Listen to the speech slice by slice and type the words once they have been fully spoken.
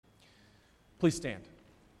Please stand.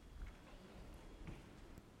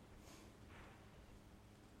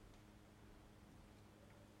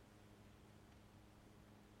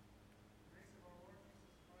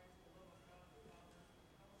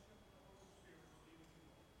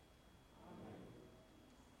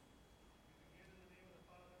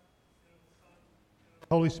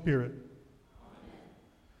 Holy Spirit.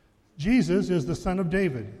 Jesus is the son of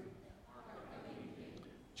David.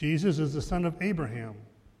 Jesus is the son of Abraham.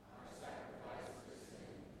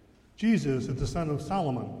 Jesus is the son of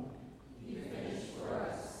Solomon.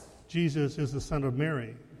 Jesus is the son of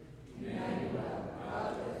Mary.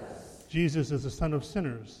 Jesus is the son of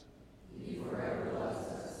sinners.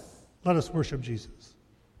 Let us worship Jesus.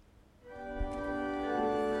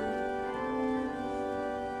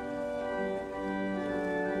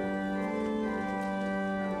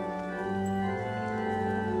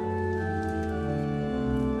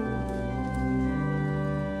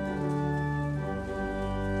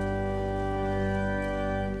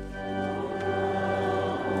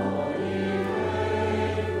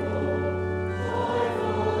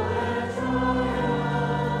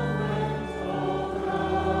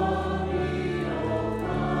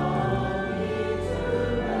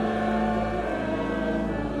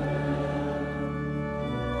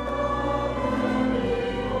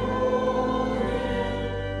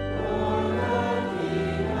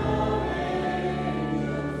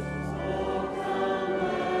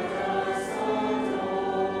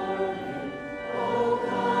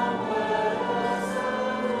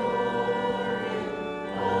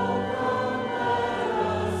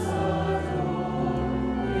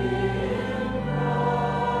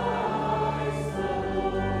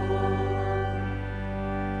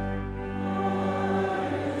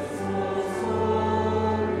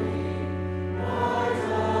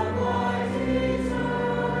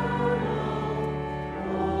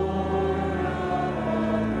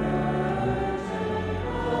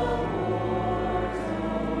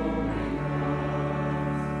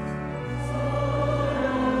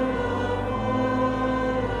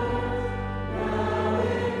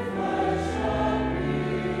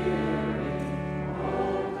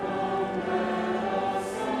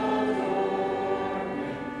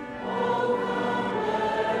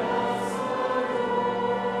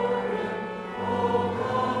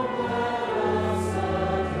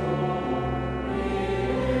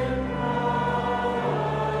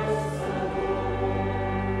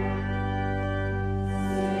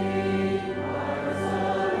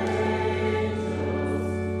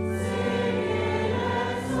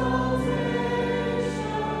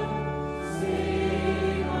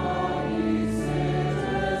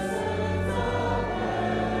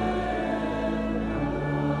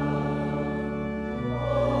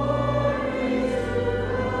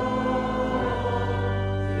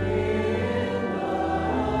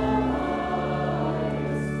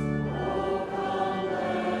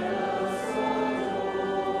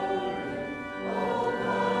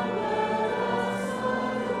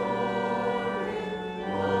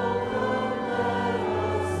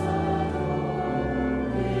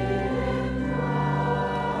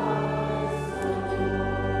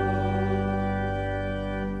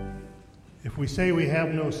 If we say we have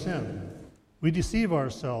no sin, we deceive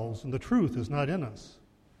ourselves, and the truth is not in us.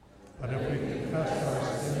 But if we confess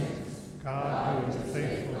our sins, God, who is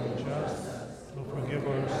faithful and just, will forgive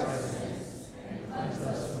our sins and cleanse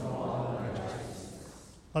us from all unrighteousness.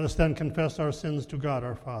 Let us then confess our sins to God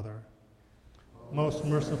our Father. Most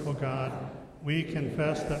merciful God, we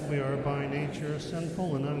confess that we are by nature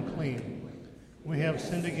sinful and unclean. We have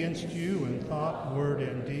sinned against you in thought, word,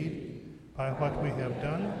 and deed, by what we have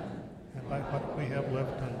done and by what we have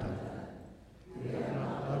left undone. We have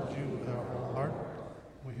not loved you with our whole heart.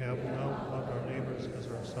 We have not loved our neighbors as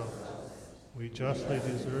ourselves. We justly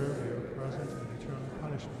deserve your present and eternal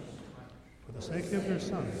punishment. For the sake of your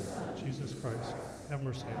Son, Jesus Christ, have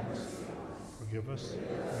mercy on us. Forgive us,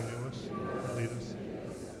 renew us, and lead us,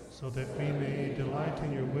 so that we may delight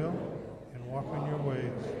in your will and walk in your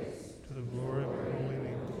ways to the glory of your holy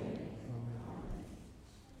name.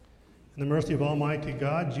 In the mercy of Almighty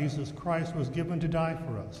God, Jesus Christ was given to die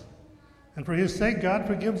for us. And for his sake, God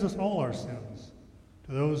forgives us all our sins.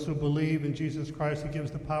 To those who believe in Jesus Christ, he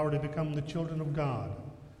gives the power to become the children of God,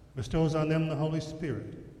 bestows on them the Holy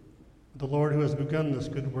Spirit. The Lord who has begun this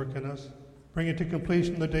good work in us, bring it to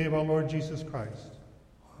completion the day of our Lord Jesus Christ.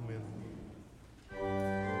 Amen.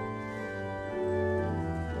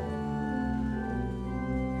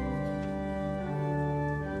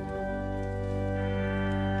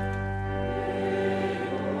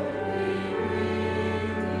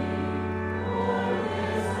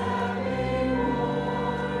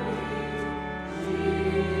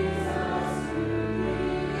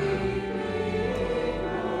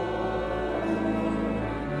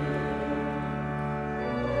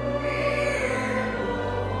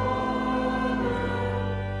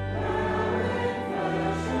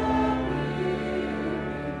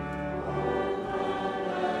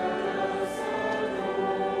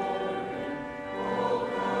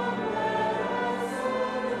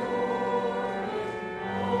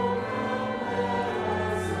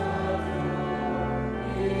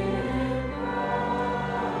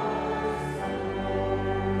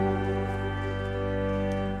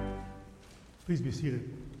 Please be seated.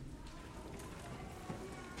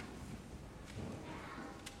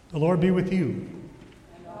 The Lord be with you.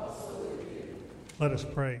 And also with you. Let us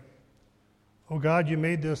pray. O God, you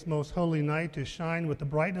made this most holy night to shine with the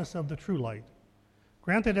brightness of the true light.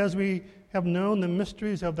 Grant that as we have known the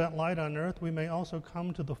mysteries of that light on earth, we may also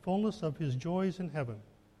come to the fullness of his joys in heaven.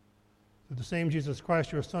 Through the same Jesus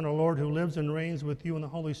Christ, your Son, our Lord, who lives and reigns with you in the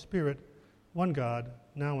Holy Spirit, one God,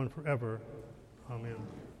 now and forever. Amen.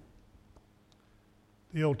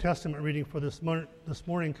 The Old Testament reading for this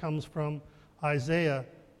morning comes from Isaiah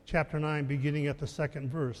chapter 9, beginning at the 2nd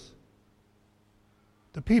verse.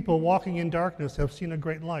 The people walking in darkness have seen a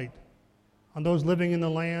great light. On those living in the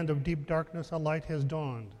land of deep darkness, a light has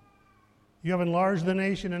dawned. You have enlarged the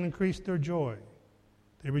nation and increased their joy.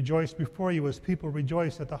 They rejoice before you as people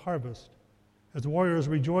rejoice at the harvest, as warriors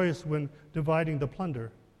rejoice when dividing the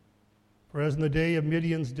plunder. For as in the day of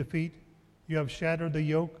Midian's defeat, you have shattered the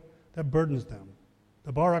yoke that burdens them,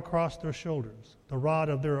 the bar across their shoulders, the rod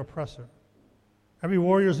of their oppressor. Every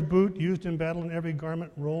warrior's boot used in battle and every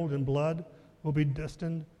garment rolled in blood will be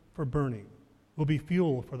destined for burning, will be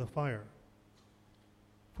fuel for the fire.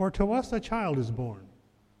 For to us a child is born,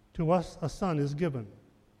 to us a son is given,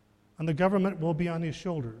 and the government will be on his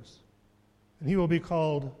shoulders, and he will be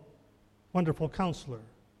called Wonderful Counselor,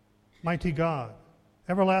 Mighty God,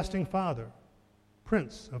 Everlasting Father,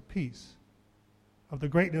 Prince of Peace. Of the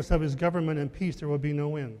greatness of his government and peace there will be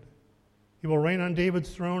no end. He will reign on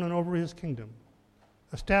David's throne and over his kingdom,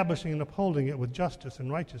 establishing and upholding it with justice and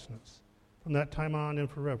righteousness from that time on and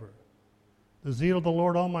forever. The zeal of the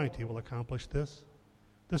Lord Almighty will accomplish this.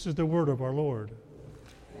 This is the word of our Lord.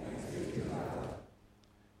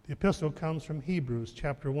 The epistle comes from Hebrews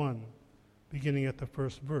chapter 1, beginning at the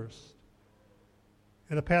 1st verse.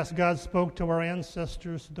 In the past, God spoke to our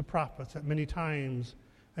ancestors, the prophets, at many times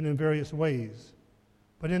and in various ways.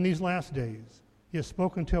 But in these last days, he has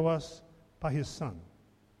spoken to us by his Son,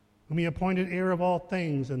 whom he appointed heir of all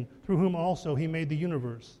things, and through whom also he made the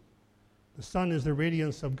universe. The Son is the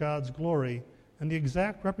radiance of God's glory and the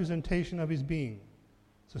exact representation of his being,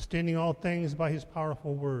 sustaining all things by his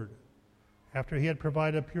powerful word. After he had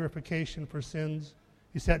provided purification for sins,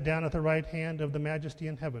 he sat down at the right hand of the Majesty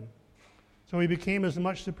in heaven. So he became as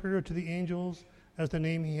much superior to the angels as the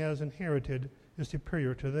name he has inherited is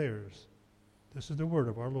superior to theirs. This is the word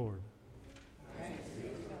of our Lord.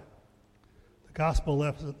 The gospel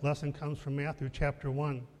lesson comes from Matthew chapter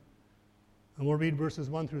 1, and we'll read verses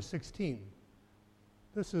 1 through 16.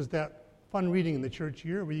 This is that fun reading in the church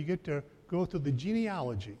year where you get to go through the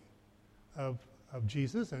genealogy of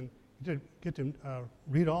Jesus and get to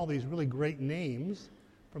read all these really great names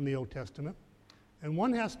from the Old Testament. And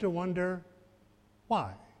one has to wonder,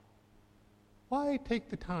 why? Why take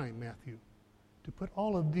the time, Matthew, to put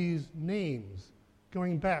all of these names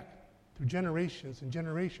going back through generations and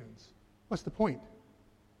generations? What's the point?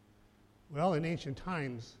 Well, in ancient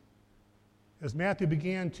times, as Matthew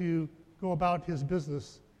began to go about his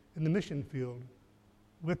business in the mission field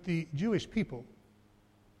with the Jewish people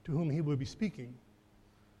to whom he would be speaking,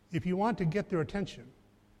 if you want to get their attention,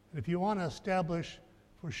 and if you want to establish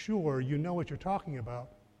for sure you know what you're talking about,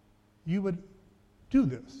 you would do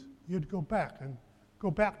this. You'd go back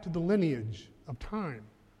to the lineage of time,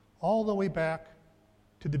 all the way back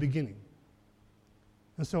to the beginning.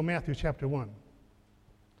 And so Matthew chapter 1,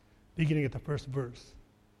 beginning at the 1st verse.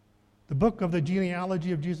 The book of the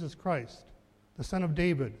genealogy of Jesus Christ, the son of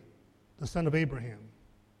David, the son of Abraham.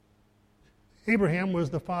 Abraham was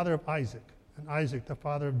the father of Isaac, and Isaac the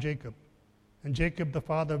father of Jacob, and Jacob the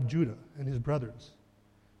father of Judah and his brothers,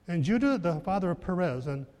 and Judah the father of Perez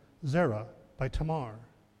and Zerah by Tamar,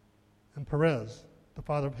 and Perez the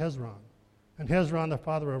father of Hezron, and Hezron the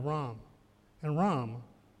father of Ram, and Ram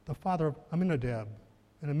the father of Amminadab,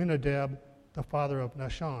 and Amminadab the father of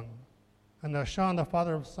Nahshon, and Nahshon the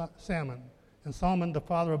father of Salmon, and Salmon the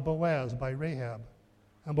father of Boaz by Rahab,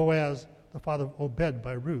 and Boaz the father of Obed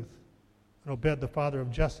by Ruth, and Obed the father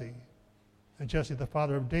of Jesse, and Jesse the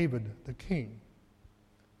father of David the king.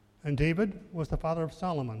 And David was the father of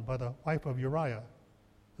Solomon by the wife of Uriah,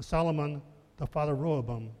 and Solomon the father of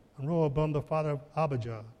Rehoboam, and Rehoboam the father of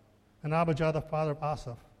Abijah, and Abijah the father of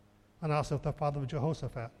Asaph, and Asaph the father of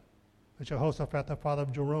Jehoshaphat, and Jehoshaphat the father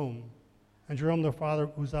of Joram, and Joram the father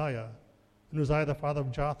of Uzziah, and Uzziah the father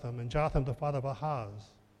of Jotham, and Jotham the father of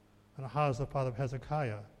Ahaz, and Ahaz the father of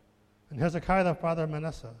Hezekiah, and Hezekiah the father of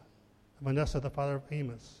Manasseh, and Manasseh the father of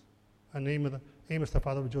Amos, and Amos the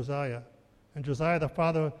father of Josiah, and Josiah the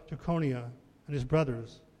father of Jeconiah and his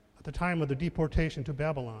brothers at the time of the deportation to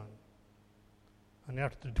Babylon. And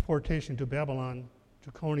after the deportation to Babylon,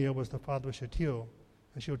 Jeconiah was the father of Shealtiel,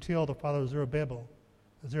 and Shealtiel the father of Zerubbabel,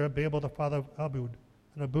 Zerubbabel the father of Abud,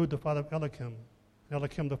 and Abud the father of Elikim, and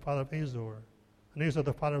Elikim the father of Azor, and Azor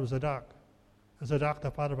the father of Zadok, and Zadok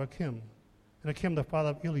the father of Akim, and Akim the father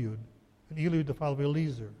of Eliud, and Eliud the father of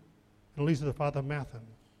Eleazar, and Eleazar the father of Mathan,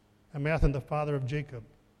 and Mathan the father of Jacob,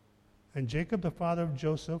 and Jacob the father of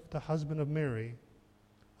Joseph, the husband of Mary,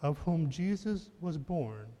 of whom Jesus was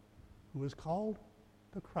born, who is called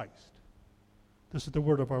the Christ. This is the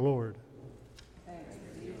word of our Lord. Thanks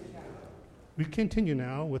be to God. We continue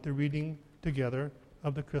now with the reading together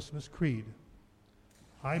of the Christmas Creed.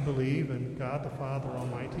 I believe in God the Father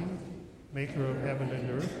Almighty, maker of heaven and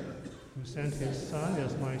earth, who sent his Son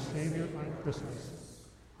as my Savior on Christmas.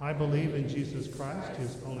 I believe in Jesus Christ,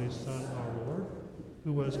 his only Son, our Lord,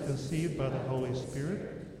 who was conceived by the Holy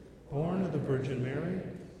Spirit, born of the Virgin Mary,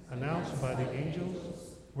 announced by the angels,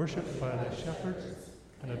 worshipped by the shepherds,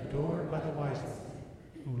 and adored by the wise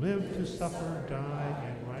men, who lived to suffer, die,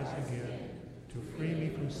 and rise again, to free me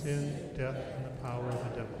from sin, death, and the power of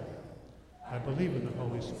the devil. I believe in the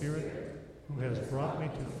Holy Spirit, who has brought me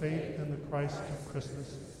to faith in the Christ of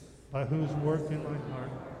Christmas, by whose work in my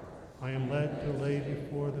heart I am led to lay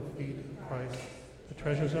before the feet of Christ the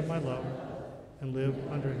treasures of my love, and live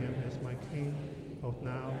under him as my King, both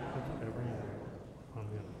now and forevermore. Amen.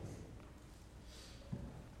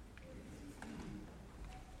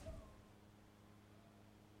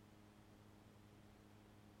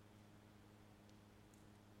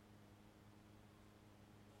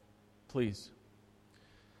 Please.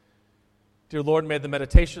 Dear Lord, may the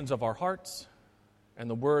meditations of our hearts and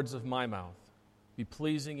the words of my mouth be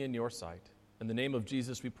pleasing in your sight. In the name of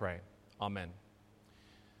Jesus we pray. Amen.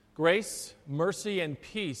 Grace, mercy, and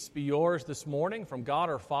peace be yours this morning from God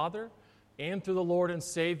our Father and through the Lord and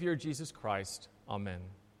Savior Jesus Christ. Amen.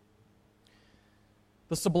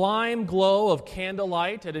 The sublime glow of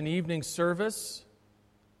candlelight at an evening service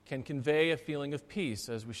can convey a feeling of peace,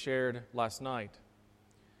 as we shared last night.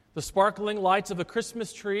 The sparkling lights of a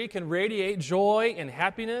Christmas tree can radiate joy and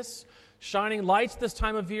happiness. Shining lights this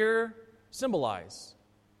time of year symbolize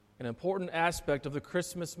an important aspect of the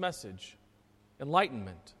Christmas message,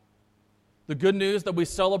 enlightenment. The good news that we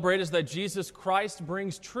celebrate is that Jesus Christ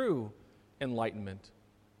brings true enlightenment,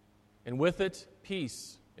 and with it,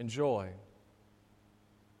 peace and joy.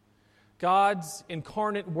 God's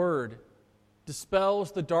incarnate Word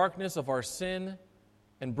dispels the darkness of our sin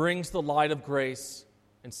and brings the light of grace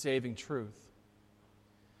and saving truth.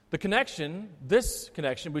 This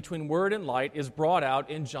connection between Word and light is brought out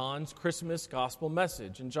in John's Christmas gospel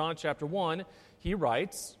message. In John chapter 1, he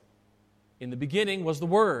writes, "In the beginning was the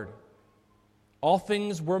Word. All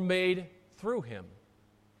things were made through him.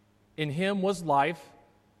 In him was life,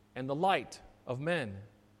 and the light of men.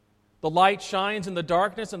 The light shines in the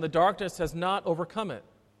darkness, and the darkness has not overcome it."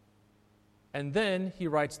 And then he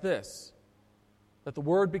writes this, that the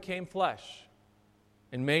Word became flesh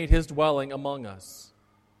and made his dwelling among us.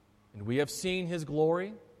 And we have seen his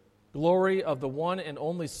glory, glory of the one and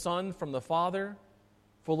only Son from the Father,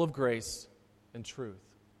 full of grace and truth.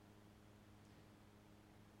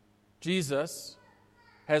 Jesus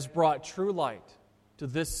has brought true light to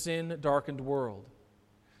this sin-darkened world.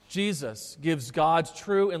 Jesus gives God's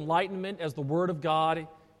true enlightenment as the Word of God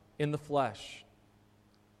in the flesh.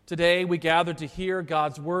 Today we gather to hear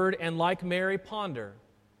God's Word and, like Mary, ponder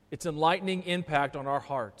its enlightening impact on our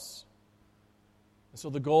hearts. And so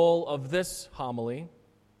the goal of this homily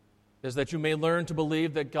is that you may learn to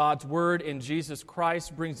believe that God's Word in Jesus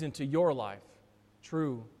Christ brings into your life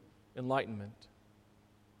true enlightenment.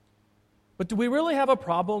 But do we really have a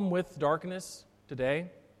problem with darkness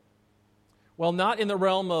today? Well, not in the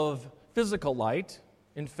realm of physical light.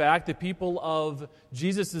 In fact, the people of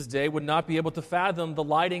Jesus' day would not be able to fathom the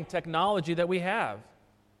lighting technology that we have.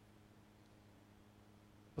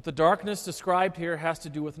 But the darkness described here has to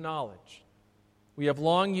do with knowledge. We have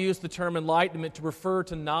long used the term enlightenment to refer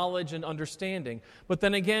to knowledge and understanding. But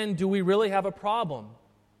then again, do we really have a problem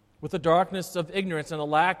with the darkness of ignorance and a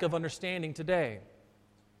lack of understanding today?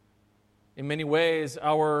 In many ways,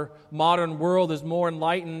 our modern world is more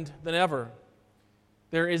enlightened than ever.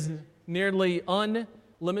 There is nearly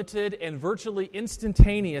unlimited and virtually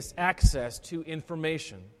instantaneous access to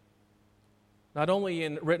information, not only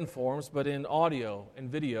in written forms, but in audio and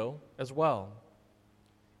video as well.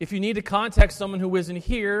 If you need to contact someone who isn't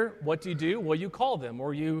here, what do? Well, you call them,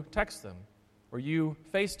 or you text them, or you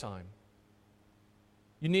FaceTime.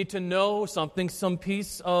 You need to know something, some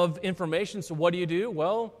piece of information, so what do?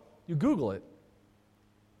 Well, you Google it.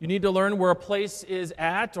 You need to learn where a place is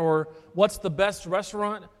at, or what's the best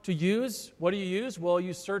restaurant to use. What do you use? Well,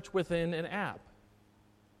 you search within an app.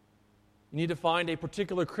 You need to find a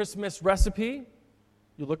particular Christmas recipe.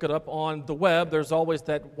 You look it up on the web, there's always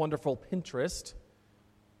that wonderful Pinterest.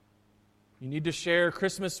 You need to share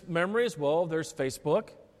Christmas memories? Well, there's Facebook.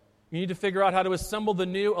 You need to figure out how to assemble the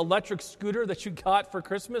new electric scooter that you got for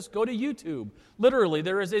Christmas? Go to YouTube. Literally,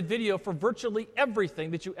 there is a video for virtually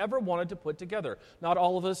everything that you ever wanted to put together. Not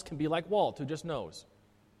all of us can be like Walt, who just knows.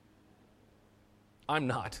 I'm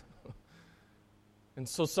not. And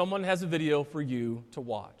so someone has a video for you to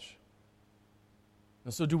watch.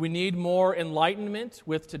 And so do we need more enlightenment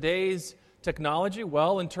with today's technology?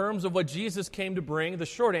 Well, in terms of what Jesus came to bring, the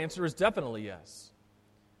short answer is definitely yes.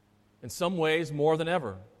 In some ways, more than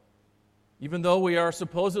ever. Even though we are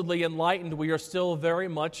supposedly enlightened, we are still very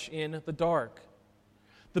much in the dark.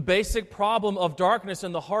 The basic problem of darkness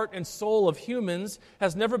in the heart and soul of humans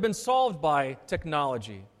has never been solved by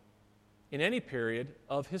technology in any period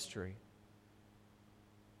of history.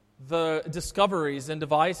 The discoveries and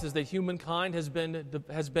devices that humankind has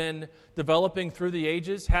been developing through the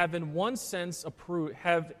ages have in one sense improved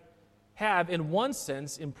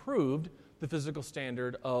the physical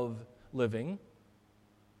standard of living,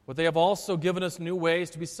 but they have also given us new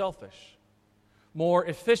ways to be selfish, more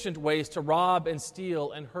efficient ways to rob and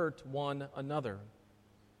steal and hurt one another.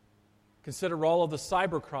 Consider all of the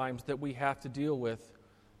cyber crimes that we have to deal with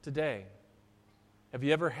today. Have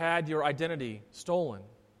you ever had your identity stolen?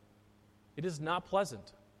 It is not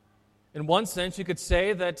pleasant. In one sense, you could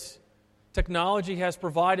say that technology has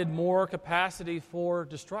provided more capacity for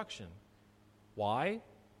destruction. Why?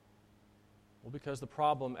 Well, because the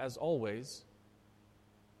problem, as always,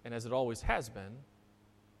 and as it always has been,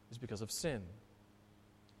 is because of sin.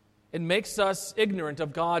 It makes us ignorant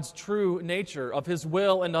of God's true nature, of His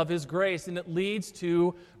will and of His grace, and it leads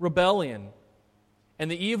to rebellion. And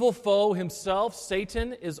the evil foe himself,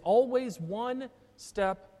 Satan, is always one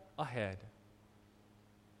step ahead.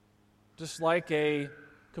 Just like a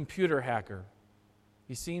computer hacker,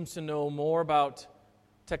 he seems to know more about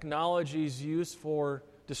technology's use for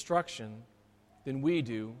destruction than we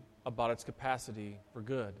do about its capacity for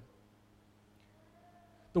good.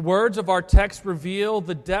 The words of our text reveal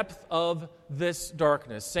the depth of this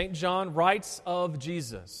darkness. St. John writes of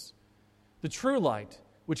Jesus, the true light,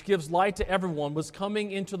 which gives light to everyone, was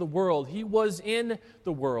coming into the world. He was in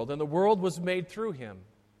the world, and the world was made through him.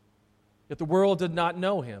 Yet the world did not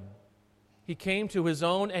know him. He came to his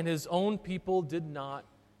own, and his own people did not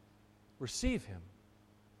receive him.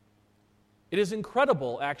 It is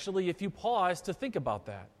incredible, actually, if you pause to think about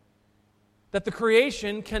that the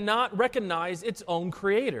creation cannot recognize its own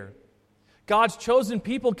creator. God's chosen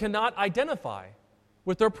people cannot identify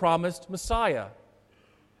with their promised Messiah.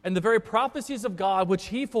 And the very prophecies of God which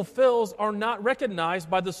He fulfills are not recognized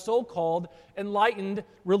by the so-called enlightened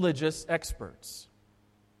religious experts.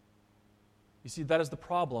 You see, that is the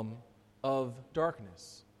problem of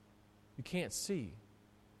darkness. You can't see.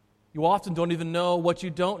 You often don't even know what you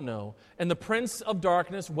don't know. And the prince of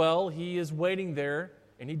darkness, well, he is waiting there,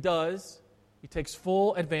 and he does. He takes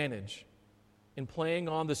full advantage in playing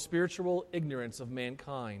on the spiritual ignorance of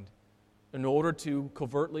mankind in order to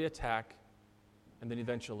covertly attack and then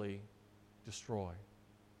eventually destroy.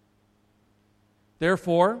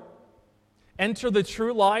 Therefore, enter the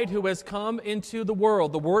true light who has come into the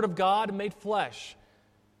world, the Word of God made flesh,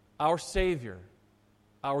 our Savior,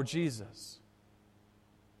 our Jesus.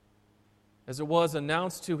 As it was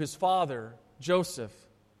announced to his father, Joseph,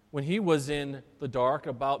 when he was in the dark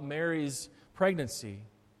about Mary's pregnancy,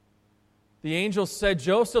 the angel said,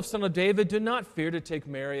 "Joseph, son of David, do not fear to take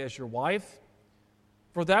Mary as your wife,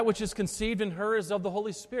 for that which is conceived in her is of the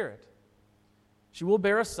Holy Spirit. She will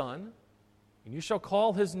bear a son, and you shall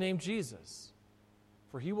call his name Jesus,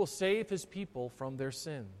 for he will save his people from their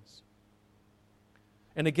sins."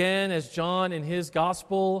 And again, as John in his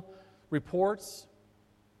gospel reports,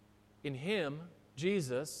 in him,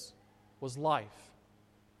 Jesus, was life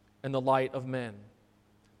and the light of men.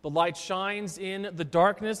 The light shines in the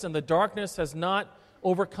darkness, and the darkness has not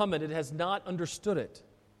overcome it. It has not understood it.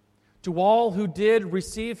 To all who did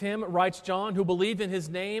receive him, writes John, who believed in his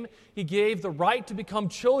name, he gave the right to become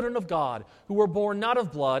children of God, who were born not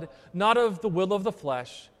of blood, not of the will of the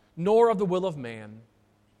flesh, nor of the will of man,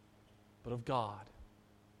 but of God.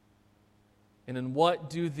 And in what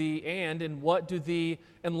do the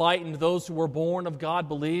enlightened, those who were born of God,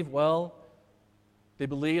 believe? Well, they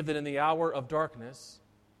believe that in the hour of darkness,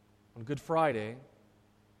 on Good Friday,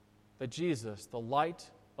 that Jesus, the light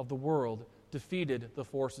of the world, defeated the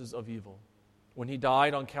forces of evil when he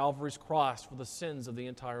died on Calvary's cross for the sins of the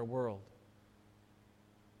entire world.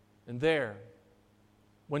 And there,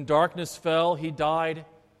 when darkness fell, he died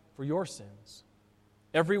for your sins.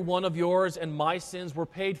 Every one of yours and my sins were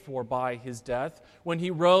paid for by his death. When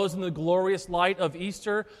he rose in the glorious light of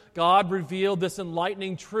Easter, God revealed this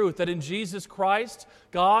enlightening truth that in Jesus Christ,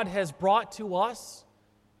 God has brought to us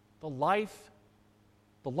the light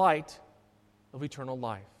of eternal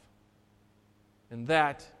life. And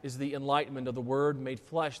that is the enlightenment of the Word made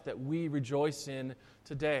flesh that we rejoice in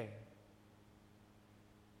today.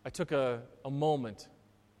 I took a moment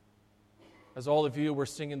as all of you were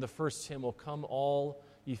singing the first hymn, "O Come All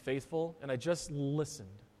Ye Faithful," and I just listened,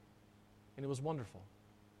 and it was wonderful.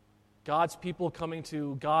 God's people coming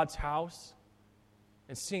to God's house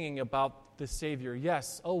and singing about the Savior.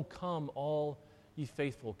 Yes, oh, come all ye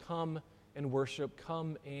faithful, come and worship,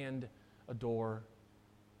 come and adore,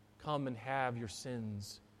 come and have your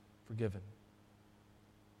sins forgiven.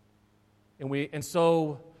 And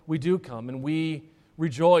so we do come, and we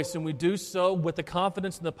rejoice, and we do so with the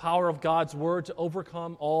confidence and the power of God's Word to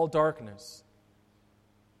overcome all darkness.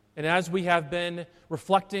 And as we have been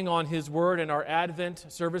reflecting on His Word in our Advent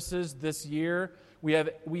services this year, we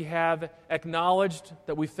have acknowledged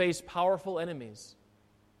that we face powerful enemies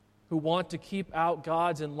who want to keep out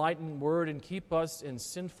God's enlightening Word and keep us in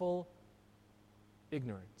sinful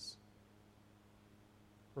ignorance.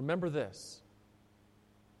 Remember this,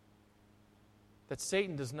 that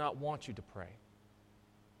Satan does not want you to pray.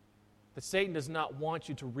 That Satan does not want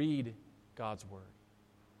you to read God's Word.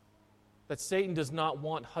 That Satan does not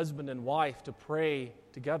want husband and wife to pray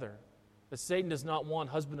together. That Satan does not want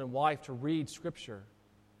husband and wife to read Scripture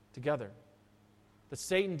together. That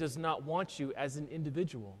Satan does not want you as an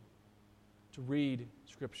individual to read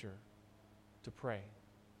Scripture, to pray.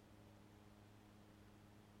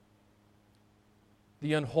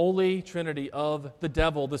 The unholy trinity of the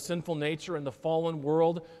devil, the sinful nature, and the fallen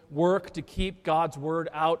world work to keep God's Word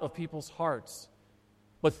out of people's hearts.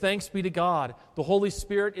 But thanks be to God, the Holy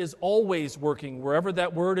Spirit is always working wherever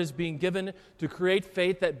that Word is being given to create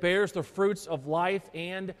faith that bears the fruits of life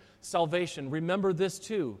and salvation. Remember this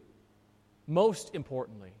too, most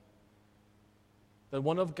importantly, that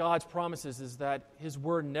one of God's promises is that His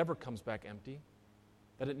Word never comes back empty,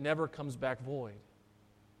 that it never comes back void.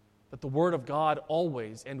 That the Word of God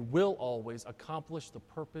always and will always accomplish the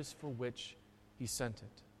purpose for which He sent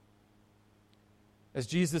it. As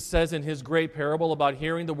Jesus says in His great parable about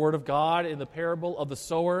hearing the Word of God, in the parable of the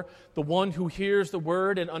sower, the one who hears the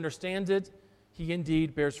Word and understands it, he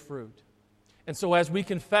indeed bears fruit. And so as we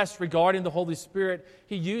confess regarding the Holy Spirit,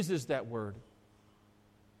 He uses that Word.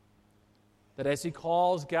 That as He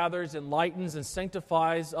calls, gathers, enlightens, and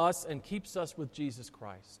sanctifies us and keeps us with Jesus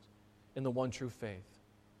Christ in the one true faith.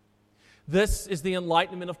 This is the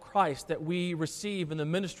enlightenment of Christ that we receive in the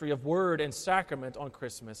ministry of Word and Sacrament on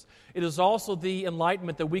Christmas. It is also the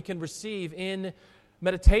enlightenment that we can receive in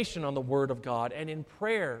meditation on the Word of God and in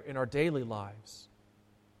prayer in our daily lives.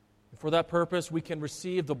 And for that purpose, we can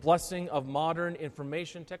receive the blessing of modern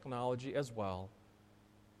information technology as well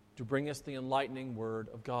to bring us the enlightening Word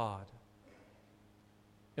of God.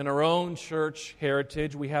 In our own church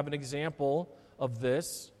heritage, we have an example of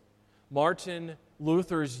this. Martin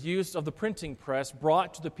Luther's use of the printing press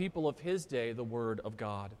brought to the people of his day the Word of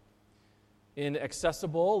God in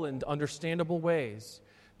accessible and understandable ways.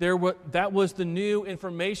 That was the new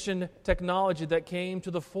information technology that came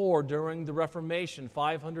to the fore during the Reformation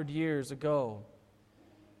 500 years ago.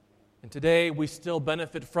 And today we still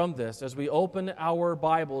benefit from this as we open our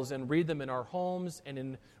Bibles and read them in our homes and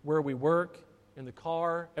in where we work, in the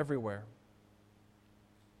car, everywhere.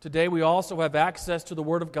 Today we also have access to the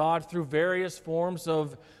Word of God through various forms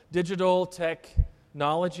of digital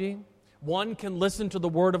technology. One can listen to the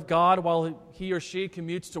Word of God while he or she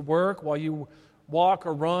commutes to work, while you walk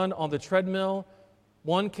or run on the treadmill.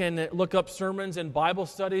 One can look up sermons and Bible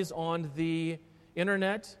studies on the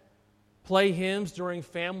internet, play hymns during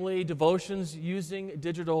family devotions using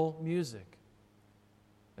digital music.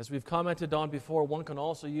 As we've commented on before, one can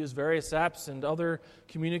also use various apps and other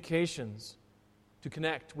communications to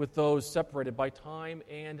connect with those separated by time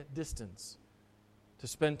and distance, to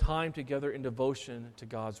spend time together in devotion to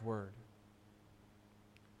God's Word.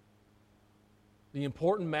 The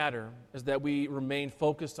important matter is that we remain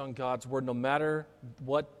focused on God's Word no matter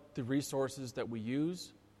what the resources that we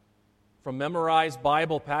use, from memorized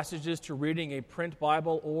Bible passages to reading a print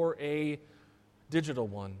Bible or a digital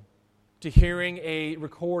one, to hearing a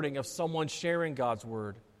recording of someone sharing God's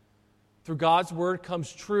Word. Through God's Word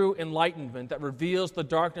comes true enlightenment that reveals the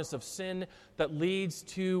darkness of sin, that leads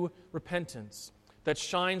to repentance, that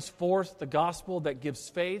shines forth the gospel, that gives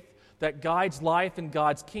faith, that guides life in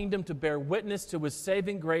God's kingdom to bear witness to His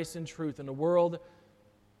saving grace and truth in a world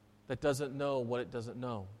that doesn't know what it doesn't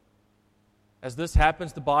know. As this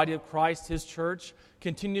happens, the body of Christ, his church,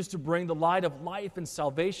 continues to bring the light of life and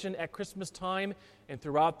salvation at Christmas time and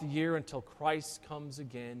throughout the year until Christ comes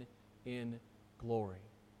again in glory.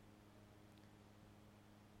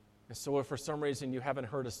 And so if for some reason you haven't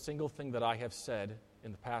heard a single thing that I have said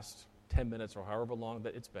in the past 10 minutes or however long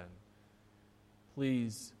that it's been,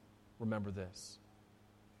 please remember this,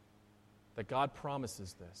 that God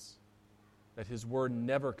promises this, that his word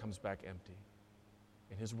never comes back empty,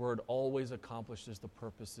 and his word always accomplishes the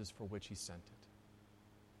purposes for which he sent it.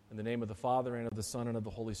 In the name of the Father, and of the Son, and of the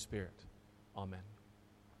Holy Spirit. Amen.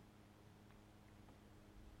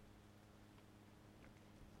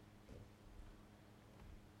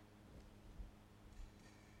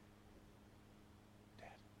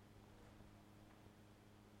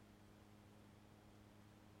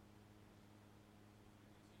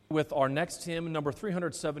 With our next hymn, number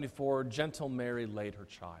 374, Gentle Mary Laid Her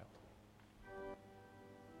Child.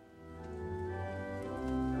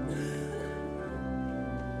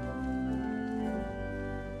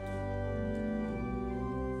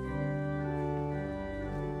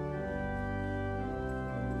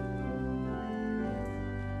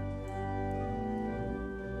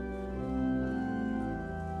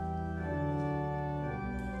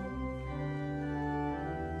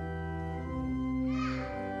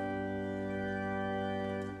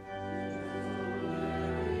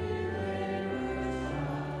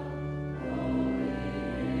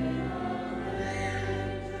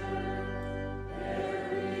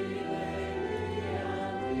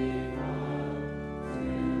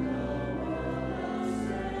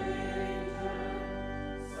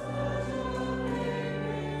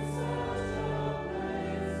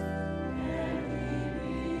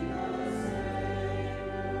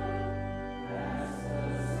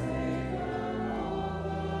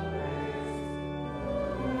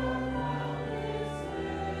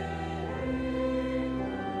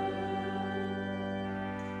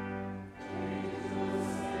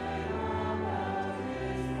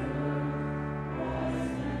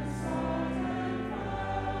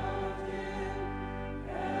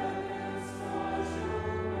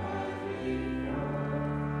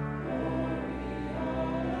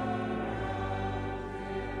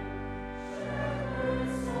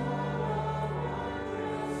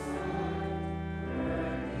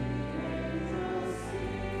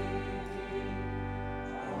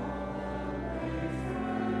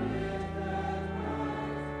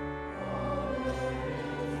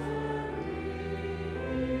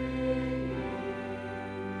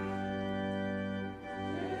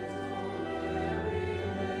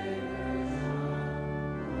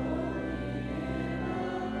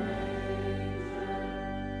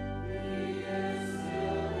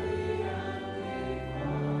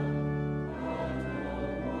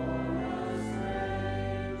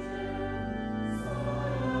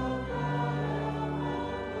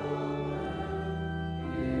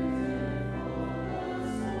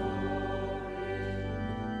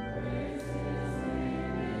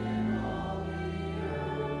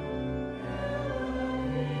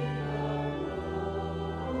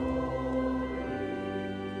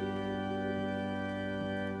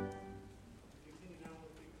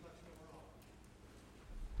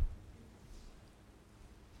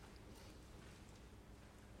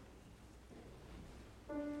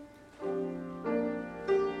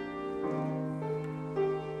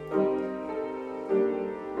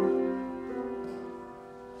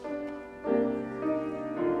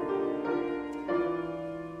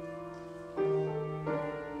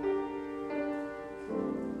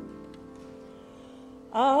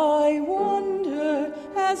 I wonder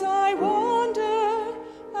as I wander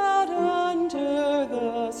out under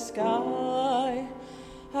the sky,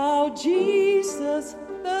 how Jesus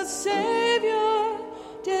the Savior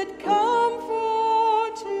did come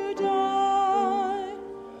for to die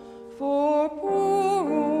for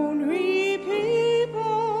poor ornery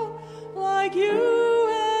people like you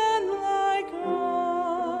and like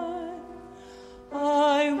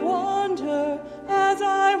I wonder as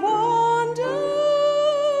I wander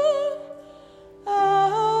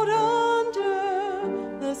out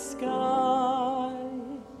under the sky.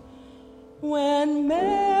 When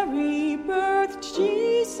Mary birthed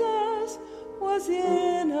Jesus was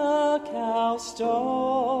in a cow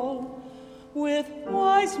stall, with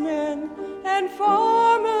wise men and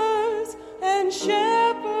farmers and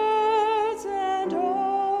shepherds and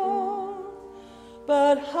all.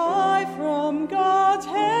 But high from God's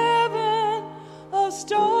heaven a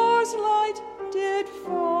star's light did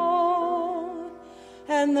fall,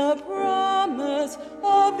 and the promise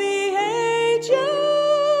of the ages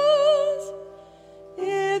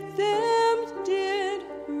it them did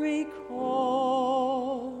recall.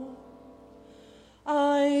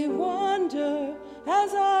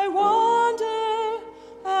 as I wander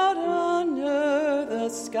out under the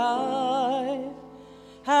sky,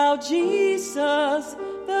 how Jesus,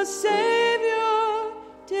 the Savior,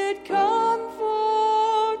 did come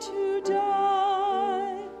for to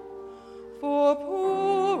die for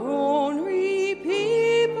poor ornery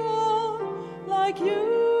people like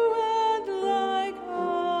you and like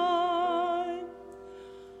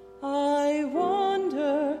I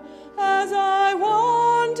wonder as I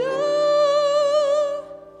wander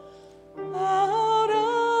out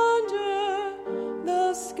under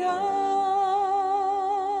the sky.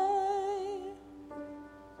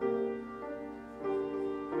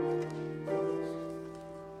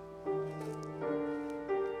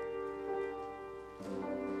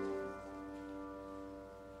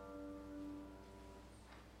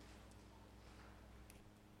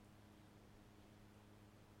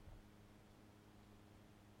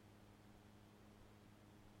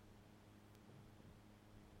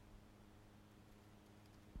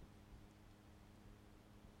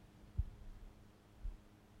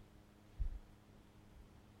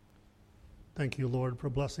 Thank you, Lord, for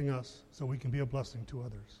blessing us so we can be a blessing to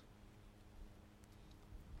others.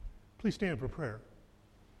 Please stand for prayer.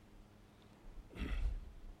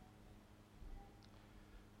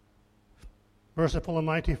 Merciful and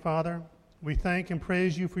mighty Father, we thank and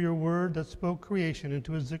praise you for your word that spoke creation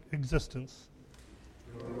into existence.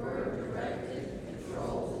 Your word directed,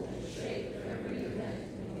 controlled, and shaped every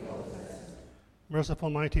event in the Old Testament. Merciful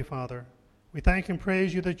and mighty Father, we thank and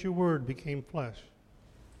praise you that your word became flesh.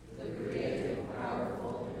 The creative,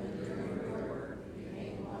 powerful, and enduring word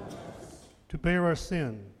became one of us. To bear our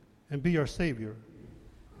sin and be our Savior.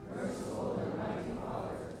 Merciful and mighty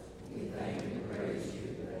Father, we thank and praise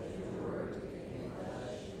you that your word became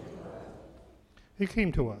flesh and blood. He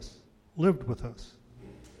came to us, lived with us.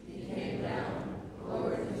 He came down,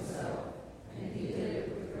 lowered himself, and he did it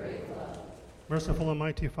with great love. Merciful and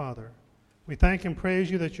mighty Father, we thank and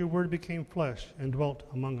praise you that your word became flesh and dwelt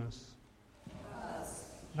among us.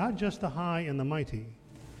 Not just the high and the mighty.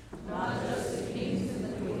 Not just the kings and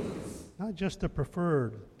the queens. Not just the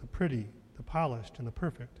preferred, the pretty, the polished, and the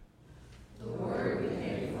perfect. The Word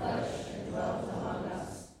became flesh and dwelt among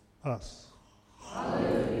us. Us.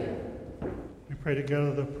 Hallelujah. We pray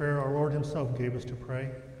together the prayer our Lord himself gave us to pray.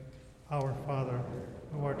 Our Father,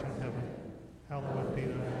 who art in heaven, hallowed be thy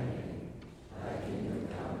name. Thy kingdom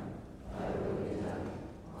come, thy will be done,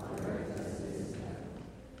 on earth as it is in heaven.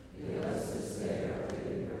 Give us this day our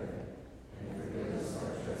daily bread, and forgive us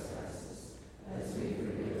our trespasses, as we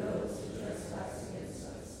forgive those who trespass against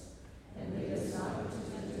us. And lead us not into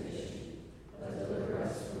temptation, but deliver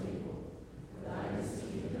us from evil. For thine is the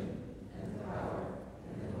kingdom, and the power,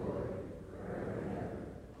 and the glory, forever and ever.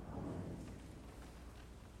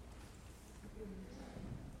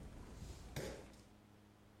 Amen.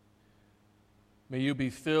 May you be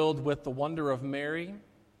filled with the wonder of Mary,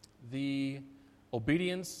 the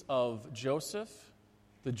obedience of Joseph,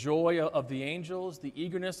 the joy of the angels, the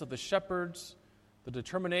eagerness of the shepherds, the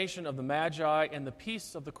determination of the Magi, and the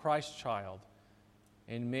peace of the Christ child.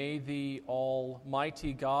 And may the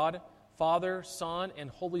Almighty God, Father, Son, and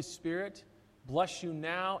Holy Spirit bless you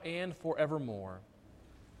now and forevermore.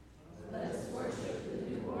 Let us worship the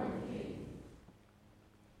newborn King.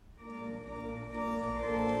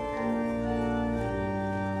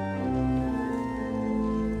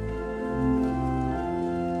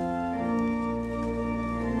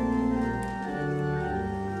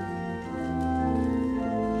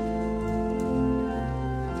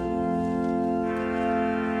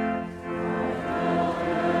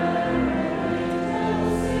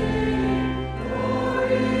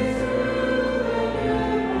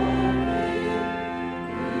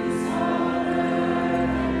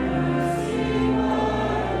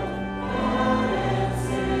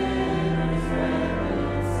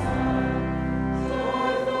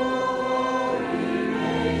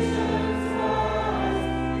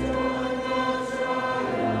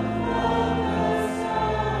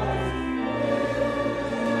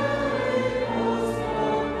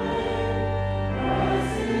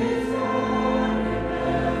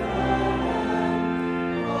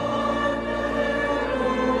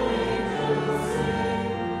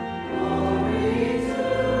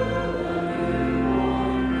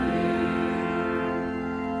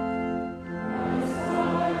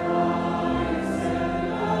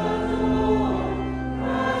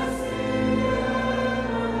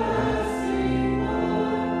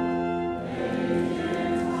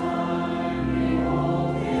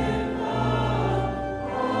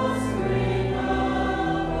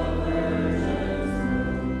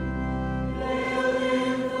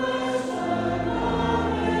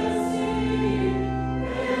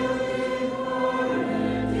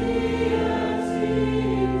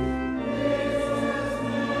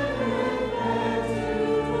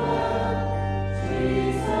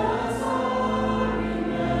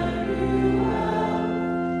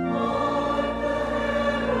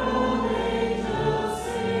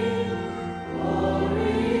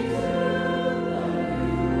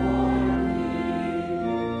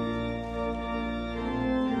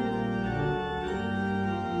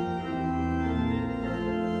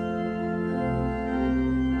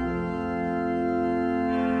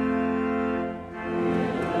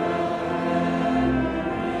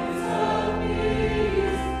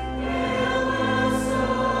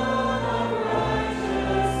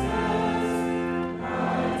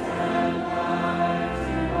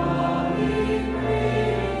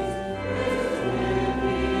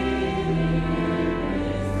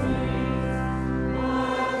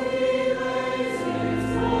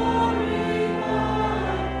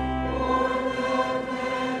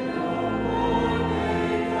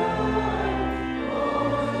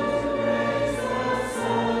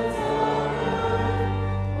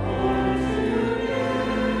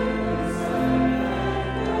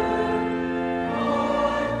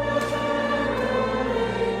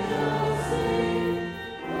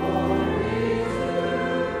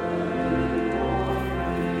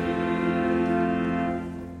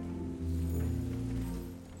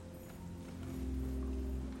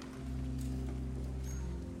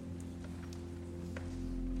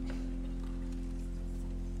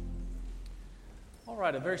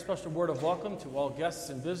 right, a very special word of welcome to all guests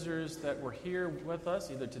and visitors that were here with us,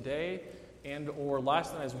 either today and or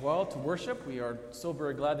last night as well, to worship. We are so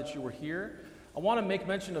very glad that you were here. I want to make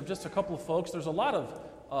mention of just a couple of folks. There's a lot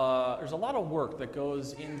of work that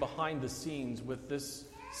goes in behind the scenes with this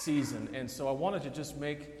season, and so I wanted to just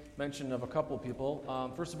make mention of a couple of people.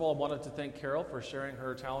 First of all, I wanted to thank Carol for sharing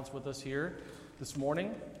her talents with us here this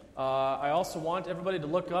morning. I also want everybody to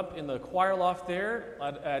look up in the choir loft there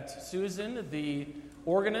at Susan, the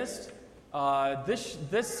organist.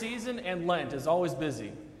 This season and Lent is always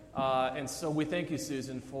busy. And so we thank you,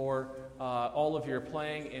 Susan, for all of your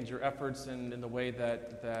playing and your efforts in the way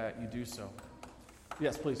that you do so.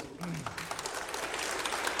 Yes, please.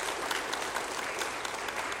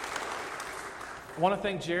 I want to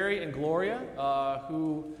thank Jerry and Gloria,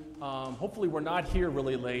 who hopefully were not here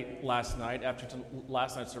really late last night after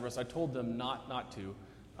last night's service. I told them not to,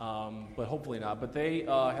 but hopefully not. But they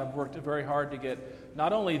have worked very hard to get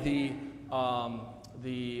not only the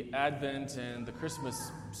Advent and the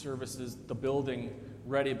Christmas services, the building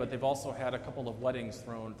ready, but they've also had a couple of weddings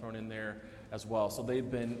thrown in there as well. So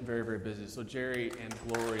they've been very, very busy. So Jerry and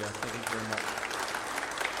Gloria, thank you very much.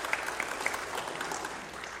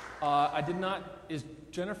 Is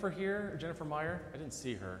Jennifer here, or Jennifer Meyer? I didn't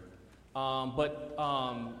see her. But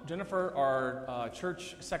Jennifer, our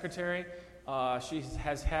church secretary, she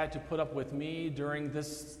has had to put up with me during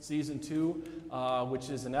this season too, which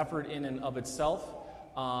is an effort in and of itself.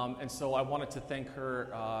 And so I wanted to thank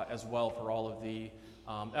her as well for all of the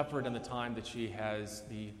effort and the time that she has,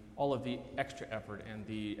 all of the extra effort and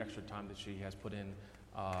the extra time that she has put in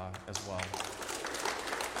as well.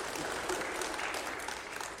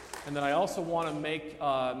 And then I also want to make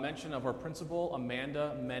mention of our principal,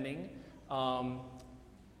 Amanda Menning.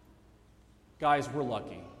 Guys, we're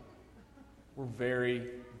lucky. We're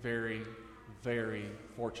very, very, very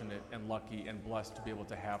fortunate and lucky and blessed to be able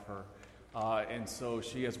to have her. And so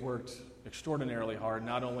she has worked extraordinarily hard,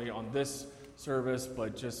 not only on this service,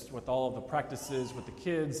 but just with all of the practices with the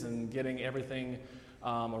kids and getting everything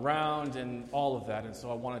around and all of that. And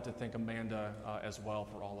so I wanted to thank Amanda as well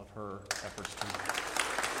for all of her efforts too.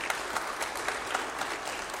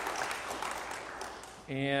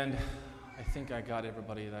 And I think I got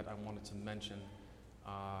everybody that I wanted to mention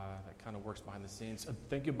that kind of works behind the scenes.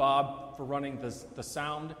 Thank you, Bob, for running the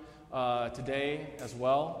sound today as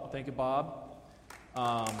well. Thank you, Bob.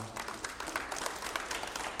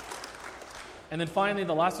 And then finally,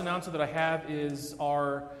 the last announcement that I have is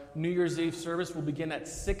our New Year's Eve service will begin at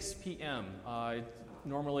 6 p.m.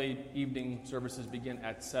 Normally, evening services begin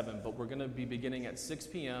at 7, but we're going to be beginning at 6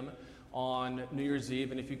 p.m. on New Year's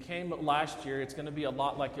Eve. And if you came last year, it's going to be a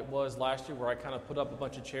lot like it was last year, where I kind of put up a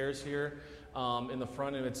bunch of chairs here in the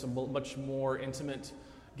front, and it's a much more intimate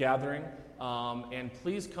gathering. And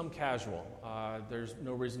please come casual. There's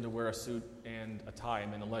no reason to wear a suit and a tie. I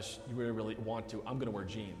mean, unless you really, really want to. I'm going to wear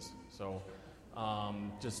jeans. So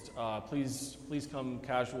please come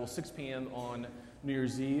casual. 6 p.m. on New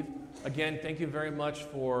Year's Eve. Again, thank you very much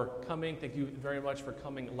for coming. Thank you very much for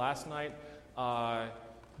coming last night.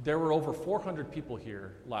 There were over 400 people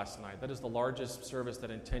here last night. That is the largest service that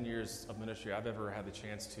in 10 years of ministry I've ever had the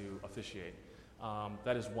chance to officiate.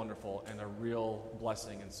 That is wonderful and a real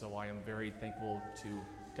blessing, and so I am very thankful to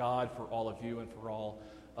God for all of you and for all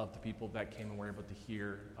of the people that came and were able to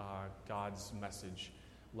hear God's message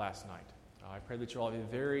last night. I pray that you all have a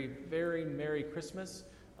very, very Merry Christmas.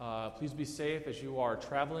 Please be safe as you are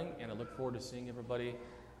traveling, and I look forward to seeing everybody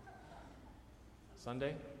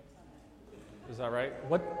Sunday. Is that right?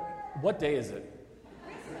 What day is it?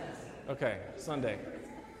 Christmas. Okay, Sunday.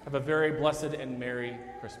 Have a very blessed and Merry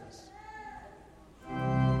Christmas.